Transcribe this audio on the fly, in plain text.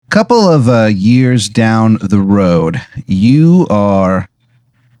couple of years down the road, you are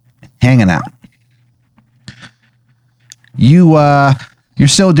hanging out. You're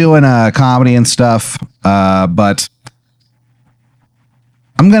still doing comedy and stuff, but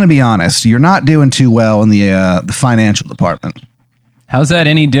I'm going to be honest, you're not doing too well in the financial department. How's that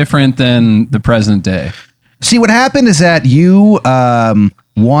any different than the present day? See, what happened is that you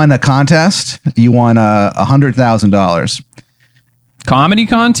won a contest. You won $100,000. Comedy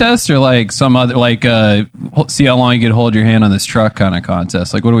contest or like some other, like see how long you could hold your hand on this truck kind of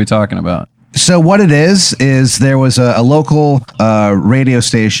contest? Like, what are we talking about? So what it is there was a local radio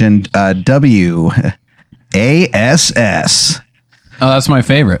station, WASS. Oh, that's my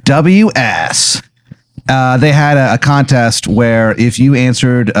favorite. WS. They had a contest where if you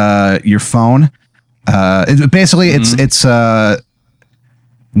answered your phone, it's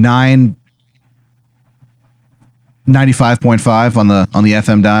 95.5 on the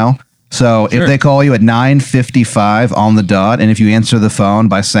FM dial. So Sure. if they call you at 9:55 on the dot, and if you answer the phone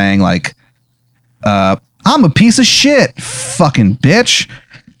by saying like, I'm a piece of shit, fucking bitch,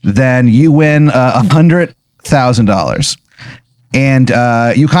 then you win $100,000. And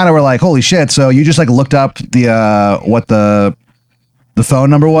you kind of were like, holy shit. So you just like looked up what the phone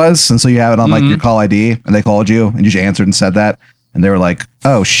number was. And so you have it on like your call ID, and they called you and you just answered and said that. And they were like,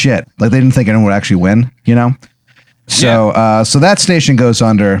 oh shit. Like they didn't think anyone would actually win, you know? So, so that station goes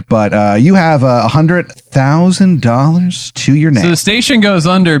under, but you have $100,000 to your name. So the station goes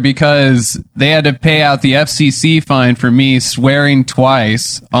under because they had to pay out the FCC fine for me swearing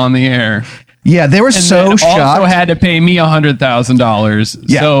twice on the air. Yeah, they were And so then shocked. also had to pay me $100,000.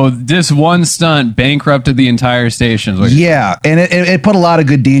 Yeah. So this one stunt bankrupted the entire station. Yeah, and it put a lot of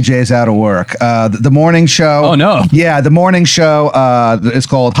good DJs out of work. The morning show. Oh, no. Yeah, the morning show is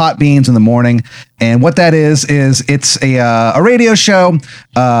called Hot Beans in the Morning. And what that is it's a radio show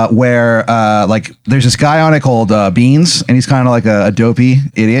where like there's this guy on it called Beans, and he's kind of like a dopey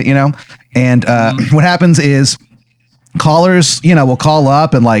idiot, you know? And what happens is callers, you know, will call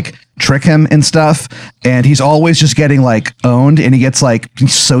up and like trick him and stuff, and he's always just getting like owned, and he gets like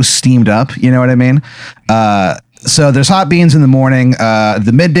so steamed up, you know what I mean? So there's Hot Beans in the Morning.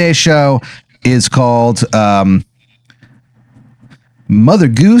 The midday show is called Mother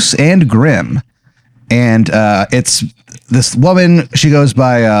Goose and Grimm, and it's this woman, she goes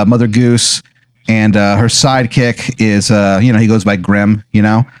by Mother Goose, and her sidekick is he goes by Grimm, you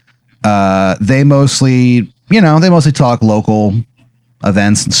know. They mostly talk local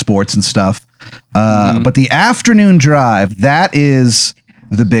events and sports and stuff. But the afternoon drive, that is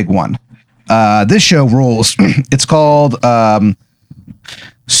the big one. This show rules. It's called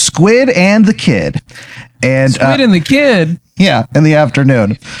Squid and the Kid. And Squid and the Kid? Yeah, in the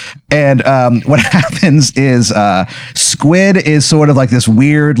afternoon. And what happens is Squid is sort of like this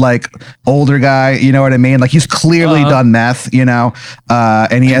weird, like older guy, you know what I mean? Like he's clearly done meth, you know,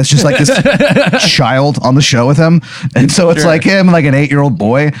 and he has just like this child on the show with him. And so it's like him, like an 8-year-old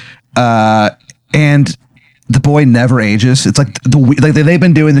boy. And the boy never ages. It's like they've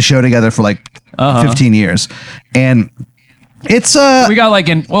been doing the show together for like 15 years. And it's we got like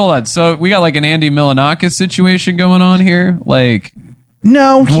an so we got like an Andy Milonakis situation going on here. Like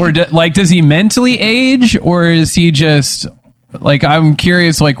no, or like does he mentally age, or is he just like, I'm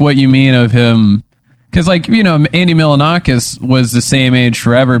curious like what you mean of him, because like, you know, Andy Milonakis was the same age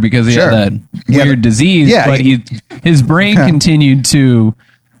forever because he had that weird disease, but his brain continued to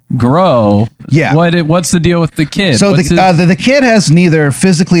grow. Yeah. What's the deal with the kid? So the kid has neither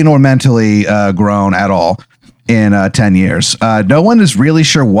physically nor mentally grown at all in 10 years. No one is really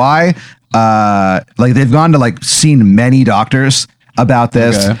sure why. Like they've gone to like seen many doctors about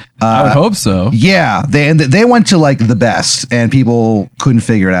this. Okay. I would hope so. Yeah, they went to like the best, and people couldn't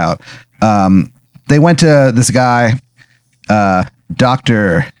figure it out. They went to this guy,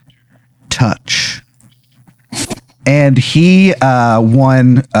 Dr. Touch, and he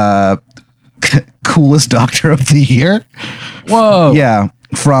won coolest doctor of the year. Whoa. Yeah,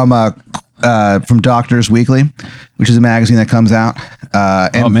 from Doctors Weekly, which is a magazine that comes out.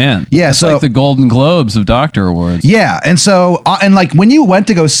 And, oh man, yeah, it's so like the Golden Globes of doctor awards. Yeah, and so and like when you went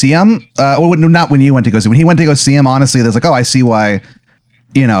to go see him, well, not when you went to go see him, when he went to go see him, honestly, there's like, oh, I see why,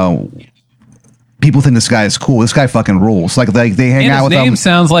 you know, people think this guy is cool. This guy fucking rules. Like they hang out with him. His name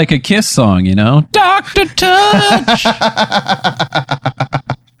sounds like a Kiss song, you know, Dr. Touch.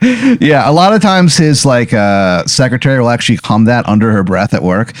 Yeah, a lot of times his like secretary will actually hum that under her breath at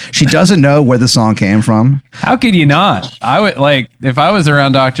work. She doesn't know where the song came from. How could you not? I would, like, if I was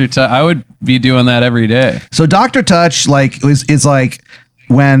around Dr. Touch, I would be doing that every day. So Dr. Touch like is like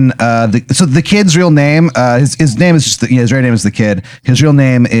when the kid's real name, his name is just his real name is the kid. His real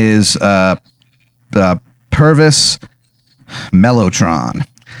name is Purvis Mellotron.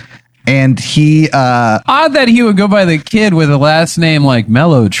 And he odd that he would go by the kid with a last name like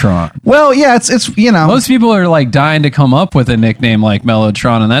Mellotron. Well, yeah, it's most people are like dying to come up with a nickname like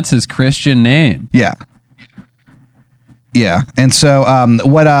Mellotron, and that's his Christian name. Yeah. Yeah. And so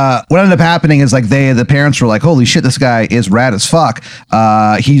what ended up happening is like the parents were like, holy shit, this guy is rad as fuck.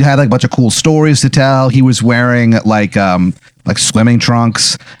 He had like a bunch of cool stories to tell. He was wearing like swimming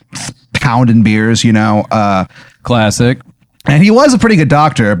trunks, pounding beers, Classic. And he was a pretty good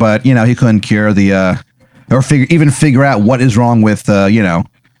doctor, but he couldn't cure the or figure out what is wrong with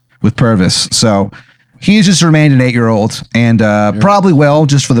with Purvis. So he's just remained an 8-year-old and probably will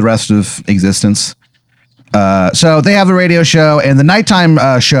just for the rest of existence. So they have the radio show and the nighttime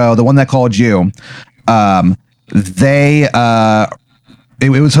show, the one that called you. It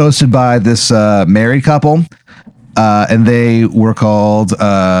was hosted by this married couple, and they were called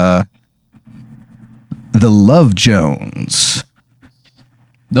the Love Jones.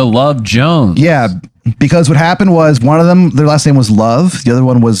 The Love Jones. Yeah, because what happened was one of them, their last name was Love, the other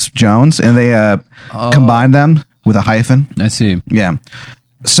one was Jones, and they combined them with a hyphen. I see. Yeah.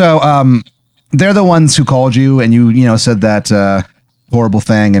 So they're the ones who called you, and you said that horrible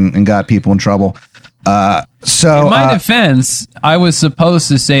thing and got people in trouble. So in my defense, I was supposed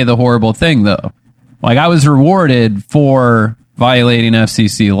to say the horrible thing, though. Like, I was rewarded for violating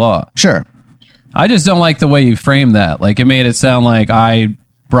FCC law. Sure. I just don't like the way you framed that. Like, it made it sound like I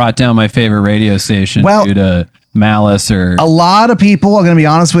brought down my favorite radio station due to malice or... A lot of people, I'm going to be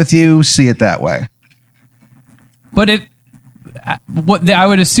honest with you, see it that way. But I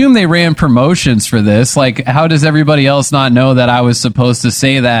would assume they ran promotions for this. Like, how does everybody else not know that I was supposed to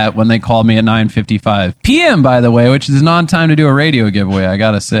say that when they called me at 9:55 p.m., by the way, which is not time to do a radio giveaway, I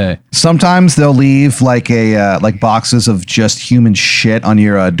gotta say. Sometimes they'll leave like boxes of just human shit on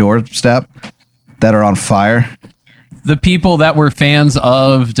your doorstep that are on fire. The people that were fans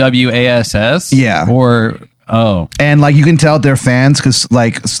of WASS? Yeah. And like you can tell they're fans because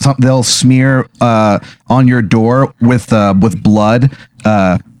like they'll smear on your door with blood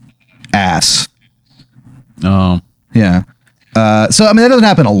ass. Oh. Yeah. So I mean that doesn't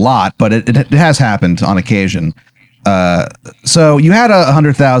happen a lot, but it has happened on occasion. So you had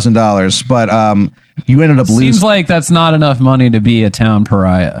 $100,000, but you ended up losing. Seems like that's not enough money to be a town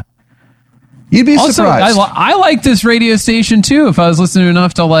pariah. You'd be also, surprised. I like this radio station too. If I was listening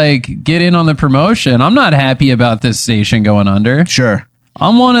enough to like get in on the promotion, I'm not happy about this station going under. Sure,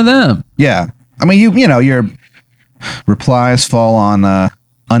 I'm one of them. Yeah, I mean your replies fall on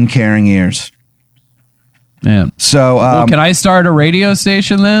uncaring ears. Yeah. So can I start a radio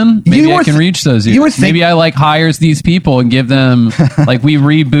station then? Maybe I can reach those ears. Maybe I like hires these people and give them like we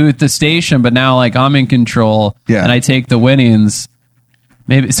reboot the station, but now like I'm in control and I take the winnings.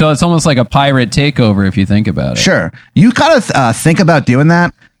 Maybe so. It's almost like a pirate takeover if you think about it. Sure, you kind of think about doing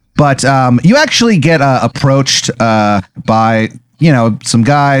that, but you actually get approached by some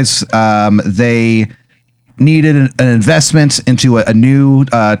guys. They needed an investment into a new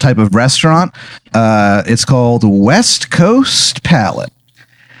type of restaurant. It's called West Coast Palate.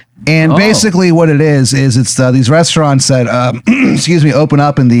 And basically what it is it's these restaurants that, open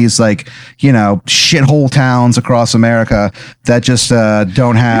up in these like, shithole towns across America that just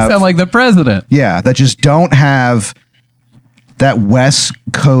don't have... You sound like the president. Yeah, that just don't have that West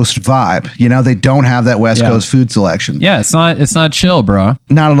Coast vibe. They don't have that West Coast food selection. Yeah, it's not chill, bro.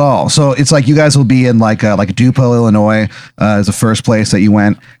 Not at all. So it's like you guys will be in like Dupo, Illinois is the first place that you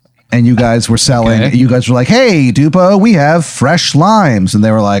went. And you guys were selling, you guys were like, hey, Dupo, we have fresh limes. And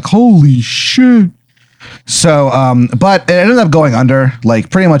they were like, holy shit. So, but it ended up going under like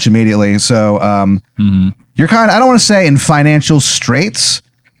pretty much immediately. So you're kind of, I don't want to say in financial straits,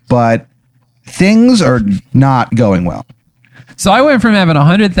 but things are not going well. So I went from having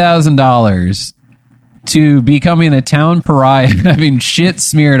 $100,000 to becoming a town pariah, having shit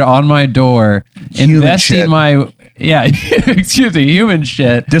smeared on my door, investing my... Yeah, excuse me, human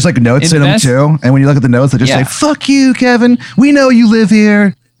shit. There's like notes in them too. And when you look at the notes, they just say, fuck you, Kevin. We know you live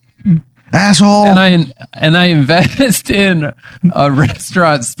here. Asshole. And I invest in a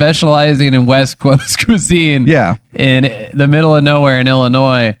restaurant specializing in West Coast cuisine. Yeah. In the middle of nowhere in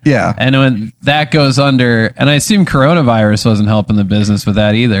Illinois. Yeah. And when that goes under, and I assume coronavirus wasn't helping the business with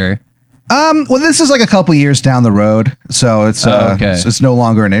that either. Well, this is like a couple years down the road, so it's it's no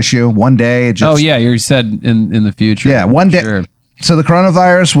longer an issue. One day, it just... Oh yeah, you said in the future. Yeah, one day. Sure. So the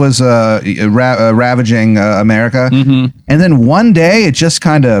coronavirus was ravaging America, and then one day it just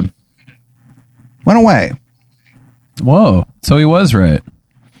kind of went away. Whoa! So he was right.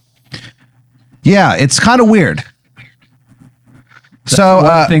 Yeah, it's kind of weird. So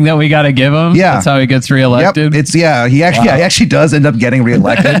one thing that we got to give him. Yeah, that's how he gets reelected. Yep, he actually does end up getting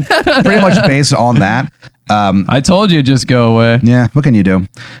reelected, pretty much based on that. I told you, just go away. Yeah, what can you do?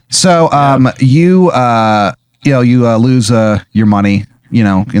 So you lose your money,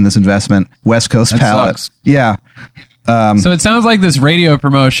 in this investment, West Coast pallet. Sucks. Yeah. So it sounds like this radio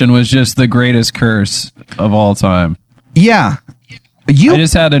promotion was just the greatest curse of all time. Yeah. I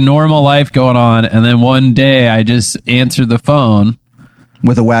just had a normal life going on, and then one day I just answered the phone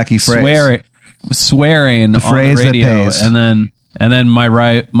with a wacky phrase, swearing the phrase on the radio, that pays. and then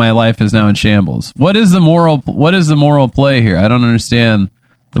my life is now in shambles. What is the moral play here? I don't understand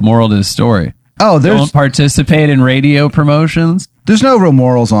the moral to this story. Oh, don't participate in radio promotions. There's no real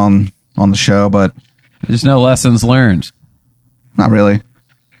morals on the show, but there's no lessons learned. Not really.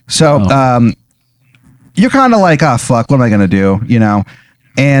 So, you're kind of like, oh, fuck, what am I going to do?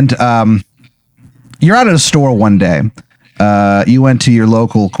 And you're out at a store one day. You went to your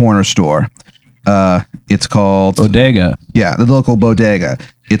local corner store. It's called Bodega. Yeah, the local bodega.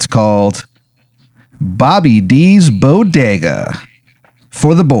 It's called Bobby D's Bodega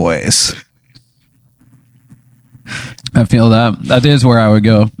for the boys. I feel that is where I would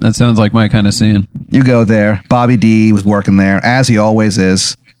go. That sounds like my kind of scene. You go there. Bobby D was working there, as he always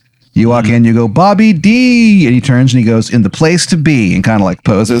is. You walk in, you go, Bobby D, and he turns and he goes, in the place to be, and kind of like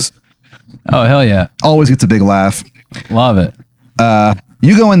poses. Oh, hell yeah. Always gets a big laugh. Love it.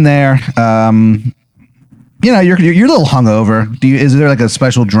 You go in there, you're a little hungover. Is there like a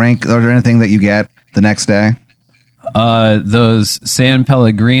special drink or anything that you get the next day? Those San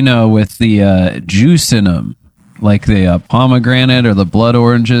Pellegrino with the juice in them. Like the pomegranate or the blood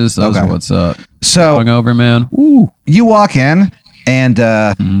oranges. Those are what's up. So hungover, man. Ooh. You walk in and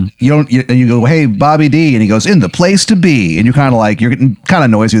you go, hey, Bobby D, and he goes, in the place to be, and you're getting kind of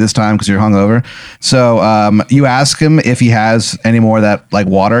noisy this time because you're hungover. So you ask him if he has any more of that like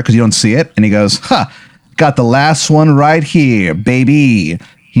water because you don't see it, and he goes, got the last one right here, baby.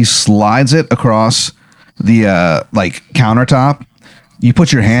 He slides it across the countertop. You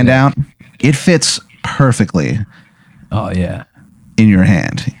put your hand out, it fits perfectly. Oh yeah, in your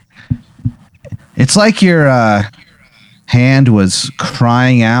hand. It's like your hand was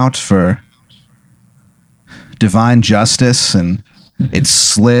crying out for divine justice, and it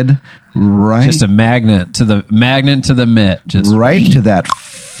slid right. Just a magnet to the mitt, just right to that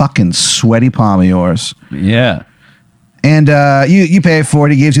fucking sweaty palm of yours. Yeah. And you pay for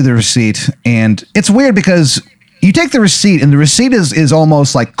it. He gives you the receipt, and it's weird because you take the receipt, and the receipt is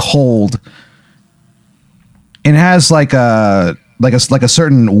almost like cold. It has like a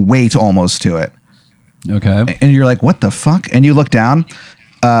certain weight almost to it. Okay. And you're like, what the fuck? And you look down,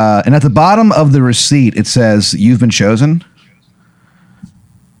 and at the bottom of the receipt, it says, you've been chosen.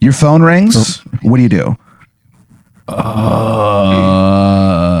 Your phone rings. What do you do?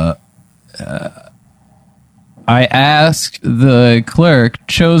 I asked the clerk,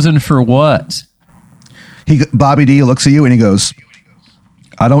 chosen for what? Bobby D looks at you and he goes,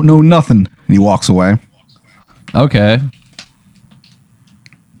 I don't know nothing. And he walks away. Okay.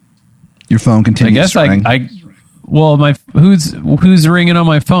 Your phone continues to ring. Who's ringing on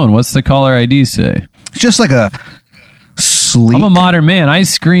my phone? What's the caller ID say? It's just like a sleek. I'm a modern man. I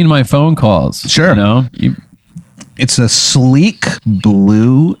screen my phone calls. Sure. It's a sleek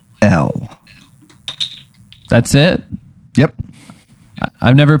blue L. That's it? Yep.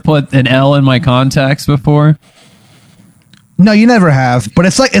 I've never put an L in my contacts before. No, you never have. But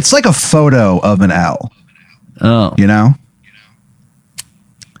it's like a photo of an L. Oh.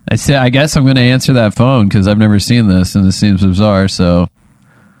 I guess I'm going to answer that phone because I've never seen this and this seems bizarre. So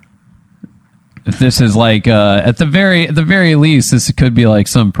if this is like at the very least, this could be like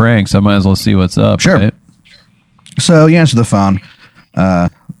some prank. So I might as well see what's up. Sure. Right? So you answer the phone.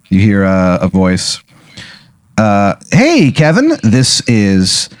 You hear a voice. Hey, Kevin, this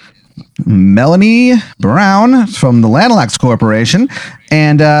is Melanie Brown from the Lanalax Corporation,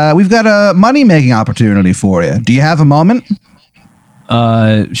 and we've got a money-making opportunity for you. Do you have a moment?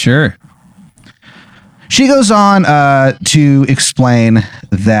 Sure. She goes on to explain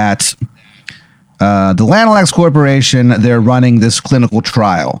that the Lanalax Corporation, they're running this clinical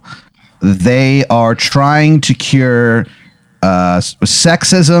trial. They are trying to cure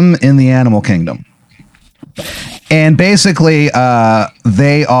sexism in the animal kingdom. And basically,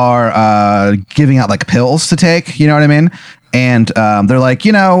 they are giving out like pills to take, you know what I mean? And they're like,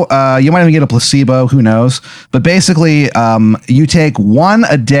 you might even get a placebo, who knows? But basically, you take one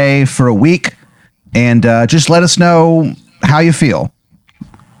a day for a week, and just let us know how you feel.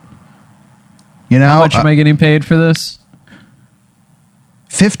 How much am I getting paid for this?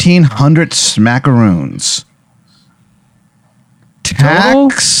 1,500 smackaroons.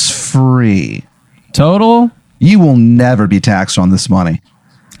 Tax free. Total? You will never be taxed on this money.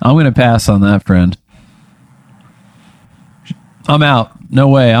 I'm going to pass on that, friend. I'm out. No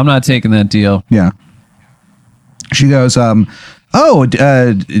way. I'm not taking that deal. Yeah. She goes, is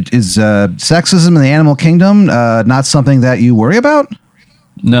sexism in the animal kingdom not something that you worry about?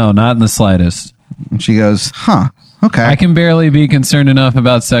 No, not in the slightest. And she goes, huh, okay. I can barely be concerned enough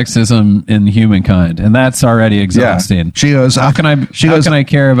about sexism in humankind, and that's already exhausting. Yeah. She goes, how can I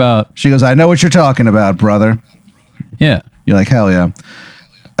care about? She goes, I know what you're talking about, brother. Yeah. You're like, hell yeah.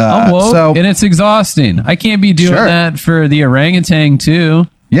 I'm woke, and it's exhausting. I can't be doing that for the orangutan too.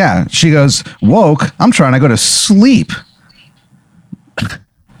 Yeah. She goes, woke? I'm trying to go to sleep.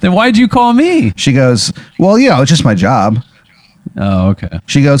 Then why'd you call me? She goes, well, it's just my job. Oh, okay.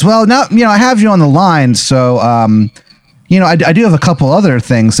 She goes, well, now, I have you on the line, so, I do have a couple other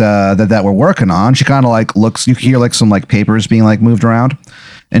things that we're working on. She kind of like looks, you hear like some like papers being like moved around.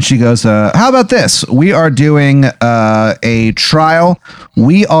 And she goes, how about this? We are doing a trial.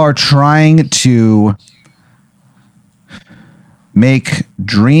 We are trying to make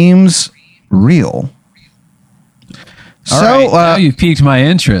dreams real. All right, now you've piqued my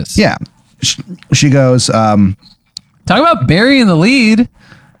interest. Yeah. She goes, talk about burying the lead.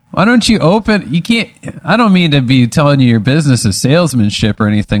 Why don't you open? You can't. I don't mean to be telling you your business is salesmanship or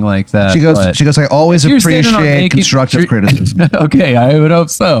anything like that. She goes. I always appreciate constructive criticism. Okay, I would hope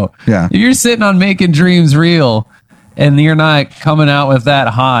so. Yeah. If you're sitting on making dreams real, and you're not coming out with that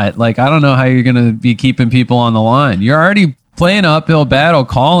hot, like I don't know how you're gonna be keeping people on the line. You're already playing an uphill battle,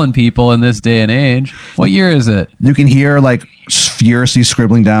 calling people in this day and age. What year is it? You can hear like furiously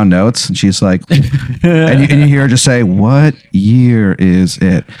scribbling down notes, and she's like, and you hear her just say, "What year is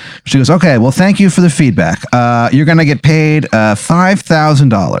it?" She goes, "Okay, well, thank you for the feedback. You're gonna get paid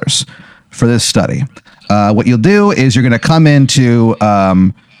 $5,000 for this study. What you'll do is you're gonna come into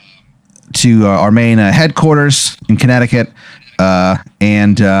to our main headquarters in Connecticut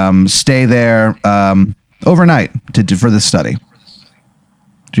and stay there overnight for this study."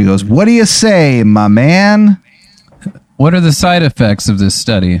 She goes, "What do you say, my man?" What are the side effects of this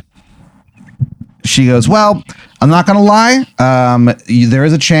study? She goes, "Well, I'm not going to lie. There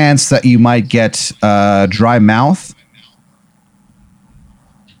is a chance that you might get dry mouth.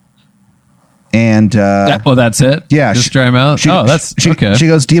 And that's it? Yeah. Just dry mouth? That's okay. She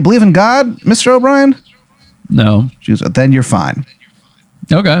goes, "Do you believe in God, Mr. O'Brien?" No. She goes, "Then you're fine."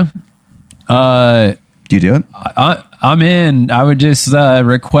 Okay. Do you do it? I'm in. I would just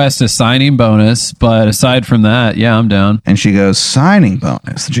request a signing bonus, but aside from that, yeah, I'm down. And she goes, "Signing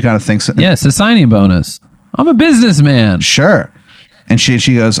bonus?" And she kind of thinks, yes, a signing bonus. I'm a businessman. Sure. And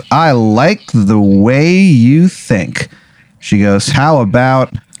she goes, "I like the way you think." She goes, "How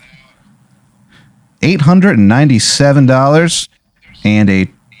about $897 and a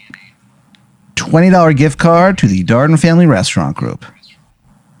 $20 gift card to the Darden Family Restaurant Group?"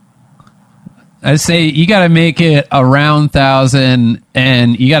 I say you got to make it around 1,000,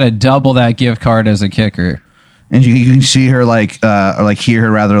 and you got to double that gift card as a kicker. And you can see her or hear her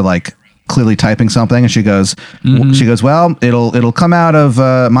rather like clearly typing something, and she goes, "Well, it'll come out of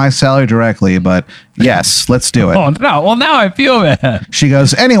my salary directly, but yes, let's do it." Oh no! Well, now I feel bad. She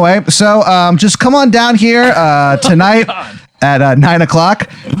goes, "Anyway, so just come on down here tonight." At 9:00,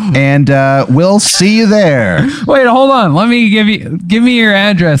 and we'll see you there. Wait, hold on. Let me give me your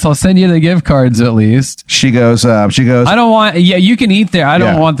address. I'll send you the gift cards at least. She goes. I don't want. Yeah, you can eat there. I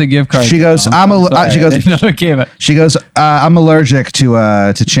don't want the gift cards. She goes. She goes. I'm allergic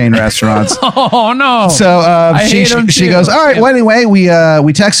to chain restaurants. Oh no. So she goes. All right. Well, anyway, we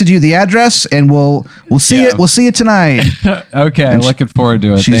texted you the address, and we'll see it. We'll see you tonight. Okay. Looking forward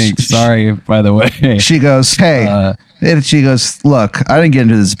to it. Thanks. Sorry, by the way. She goes. Hey. She goes, "Look, I didn't get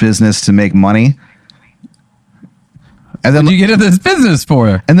into this business to make money." And then what did you get into this business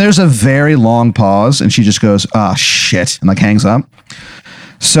for? And there's a very long pause, and she just goes, "Oh shit," and like hangs up.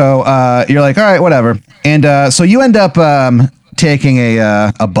 So you're like, "All right, whatever." And so you end up taking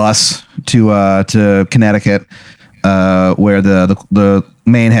a bus to Connecticut, where the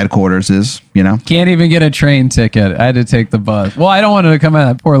main headquarters is. Can't even get a train ticket. I had to take the bus. Well, I don't want it to come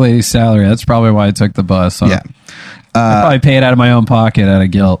out of that poor lady's salary. That's probably why I took the bus. Huh? Yeah. I probably pay it out of my own pocket out of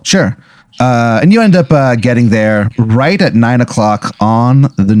guilt. Sure. And you end up getting there right at 9:00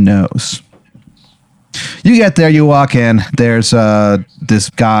 on the nose. You get there, you walk in, there's this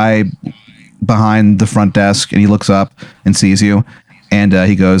guy behind the front desk, and he looks up and sees you, and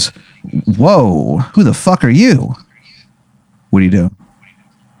he goes, "Whoa, who the fuck are you?" What do you do?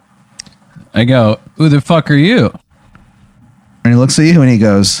 I go, "Who the fuck are you?" And he looks at you and he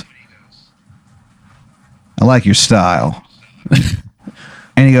goes, I like your style.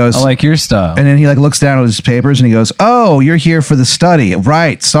 And he goes, I like your style. And then he like looks down at his papers and he goes, oh, you're here for the study.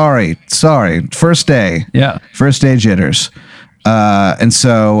 Right. Sorry. First day. Yeah. First day jitters. And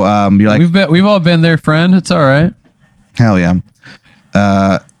so you're like, we've all been there, friend. It's all right. Hell yeah.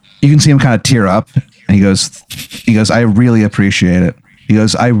 You can see him kind of tear up and he goes, I really appreciate it. He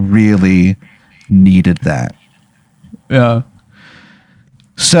goes, I really needed that. Yeah.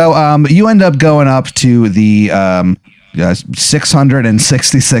 So you end up going up to the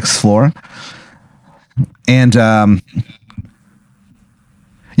 666th floor. And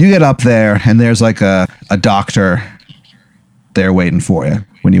you get up there and there's like a doctor there waiting for you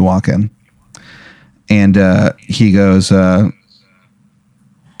when you walk in. And he goes,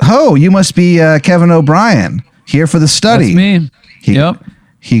 oh, you must be Kevin O'Brien here for the study. That's me. Yep.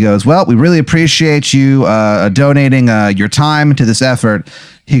 He goes, well, we really appreciate you donating your time to this effort.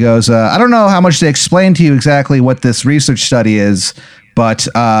 He goes, I don't know how much to explain to you exactly what this research study is, but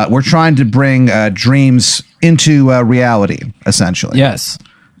we're trying to bring dreams into reality, essentially. Yes.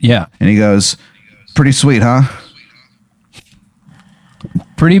 Yeah. And he goes, pretty sweet, huh?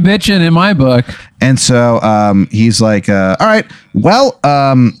 Pretty bitchin' in my book. And so he's like, all right, well,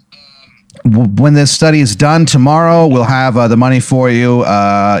 when this study is done tomorrow, we'll have the money for you.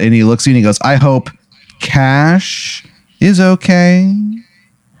 And he looks at you and he goes, I hope cash is okay.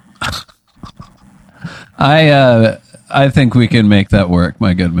 I think we can make that work,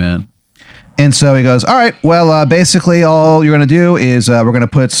 my good man. And so he goes, all right, well, basically all you're going to do is we're going to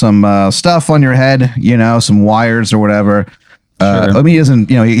put some stuff on your head, some wires or whatever. Sure. I mean, he doesn't,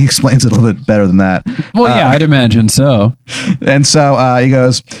 he explains it a little bit better than that. Well, yeah, I'd imagine so. And so he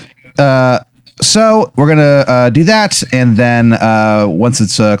goes, so we're going to do that. And then once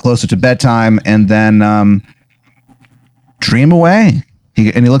it's closer to bedtime and then dream away.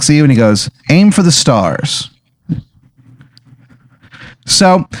 And he looks at you and he goes, aim for the stars.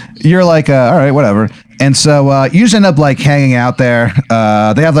 So you're like, all right, whatever. And so you just end up like hanging out there.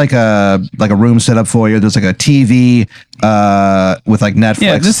 They have like a room set up for you. There's like a TV with like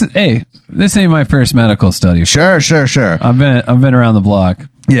Netflix. Yeah, this ain't my first medical study. Sure. I've been around the block.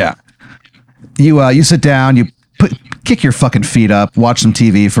 Yeah. You sit down, you kick your fucking feet up, watch some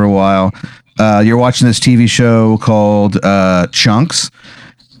TV for a while. You're watching this TV show called Chunks.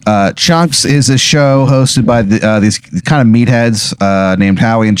 Chunks is a show hosted by these kind of meatheads named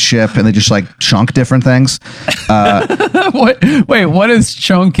Howie and Chip, and they just like chunk different things. What is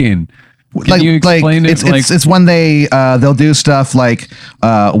chunking? Can you explain it? It's when they'll do stuff like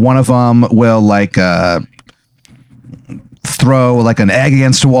one of them will like throw like an egg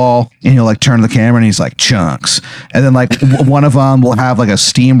against a wall and he'll like turn the camera and he's like chunks, and then like one of them will have like a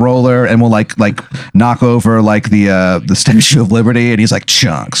steamroller and will like knock over like the Statue of Liberty and he's like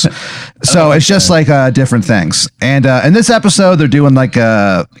chunks. So okay. It's just like different things. And in this episode they're doing like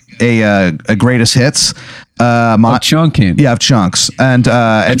a greatest hits chunking. Yeah, of chunks. And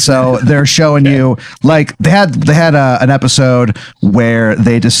so they're showing you like they had an episode where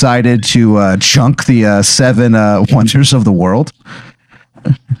they decided to chunk the 7 wonders of the world.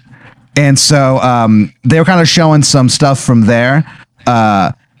 And so they were kind of showing some stuff from there.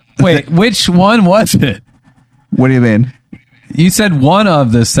 Wait, which one was it? What do you mean? You said one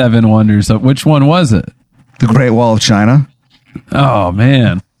of the 7 wonders. Which one was it? The Great Wall of China. Oh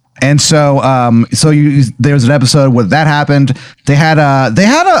man. And so, there was an episode where that happened. They had a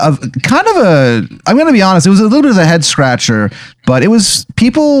kind of a. I'm going to be honest. It was a little bit of a head scratcher, but it was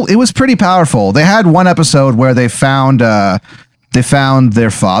pretty powerful. They had one episode where they found their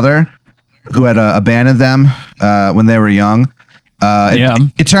father, who had abandoned them when they were young.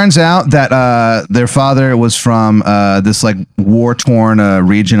 It turns out that their father was from this like war-torn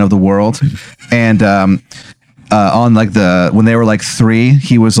region of the world, and. On like when they were like 3,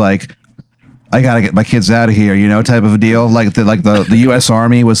 he was like, I gotta get my kids out of here, type of a deal. Like the U.S.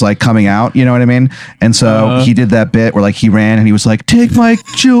 Army was like coming out, you know what I mean? And so he did that bit where like he ran and he was like, take my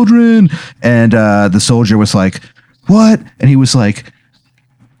children. And the soldier was like, what? And he was like,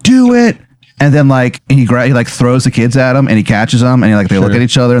 do it. And then like he like throws the kids at him and he catches them and they look at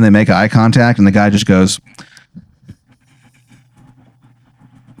each other and they make eye contact and the guy just goes,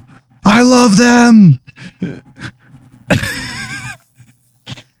 I love them.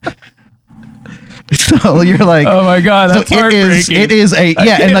 So you're like, oh my God, that's heartbreaking. It is a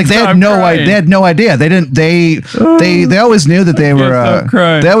and like they had no idea. They had no idea. They didn't. They always knew that they were.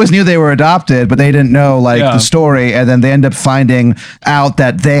 They always knew they were adopted, but they didn't know like the story. And then they end up finding out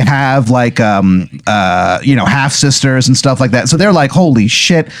that they have like half sisters and stuff like that. So they're like, holy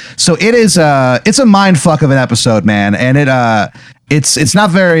shit. So it is it's a mind fuck of an episode, man. And it's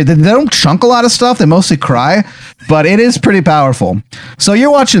not very, they don't chunk a lot of stuff. They mostly cry, but it is pretty powerful. So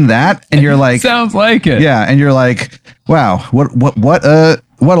you're watching that and you're like, sounds like it. Yeah. And you're like, wow, what a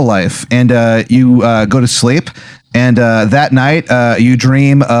life. And you go to sleep. And that night, you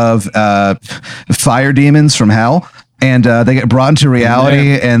dream of fire demons from hell. And they get brought into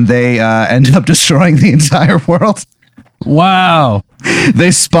reality and they end up destroying the entire world. Wow.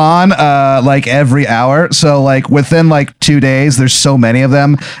 They spawn like every hour. So like within like 2 days, there's so many of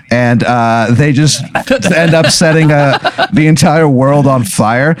them. And they just end up setting the entire world on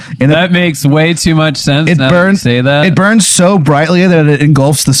fire. And that makes way too much sense. It burns. Say that. It burns so brightly that it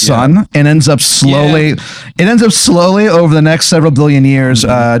engulfs the sun and ends up slowly. It ends up slowly over the next several billion years,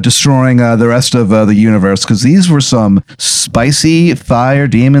 destroying the rest of the universe. Because these were some spicy fire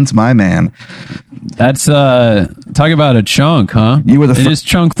demons, my man. That's talk about a chunk, huh? You were the they just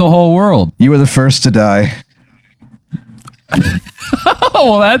chunked the whole world. You were the first to die. Oh,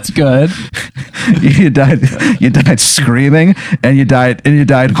 well, that's good. You died screaming, and you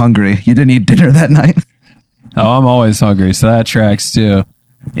died hungry. You didn't eat dinner that night. Oh, I'm always hungry, so that tracks too.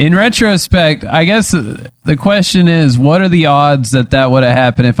 In retrospect, I guess the question is, what are the odds that would have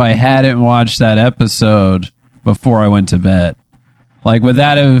happened if I hadn't watched that episode before I went to bed? Like, would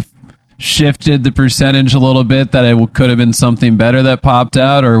that have shifted the percentage a little bit that it could have been something better that popped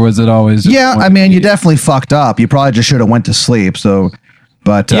out, or was it always I mean, you definitely fucked up. You probably just should have went to sleep. So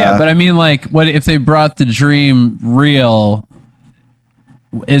but but I mean, like, what if they brought the dream real?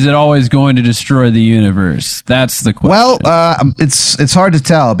 Is it always going to destroy the universe? That's the question. Well, it's hard to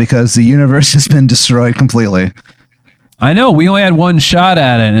tell because the universe has been destroyed completely. I know, we only had one shot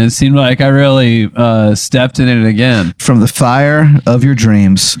at it, and it seemed like I really stepped in it again. From the fire of your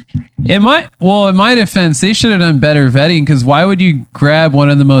dreams. In my defense, they should have done better vetting, because why would you grab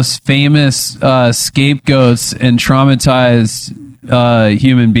one of the most famous scapegoats and traumatized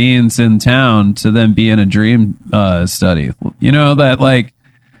human beings in town to then be in a dream study? You know, that like,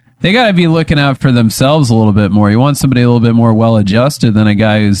 they got to be looking out for themselves a little bit more. You want somebody a little bit more well-adjusted than a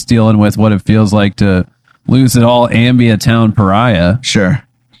guy who's dealing with what it feels like to lose it all and be a town pariah. Sure.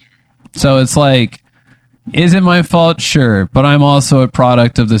 So it's like, is it my fault? Sure. But I'm also a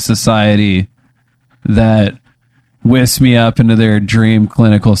product of the society that whisked me up into their dream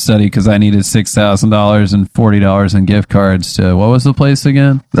clinical study because I needed $6,000 and $40 in gift cards to, what was the place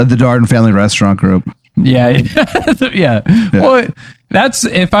again? The Darden Family Restaurant Group. Yeah. Yeah. Well, that's,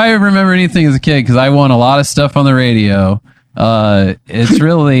 if I remember anything as a kid, because I won a lot of stuff on the radio. It's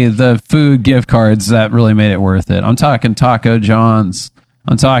really the food gift cards that really made it worth it. I'm talking Taco John's.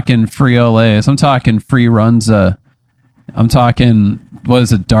 I'm talking Frito-Lays. I'm talking Free Runza. I'm talking, what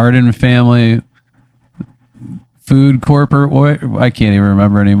is it, Darden Family Food Corporate? I can't even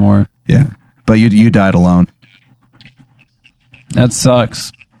remember anymore. Yeah, but you died alone. That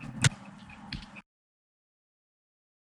sucks.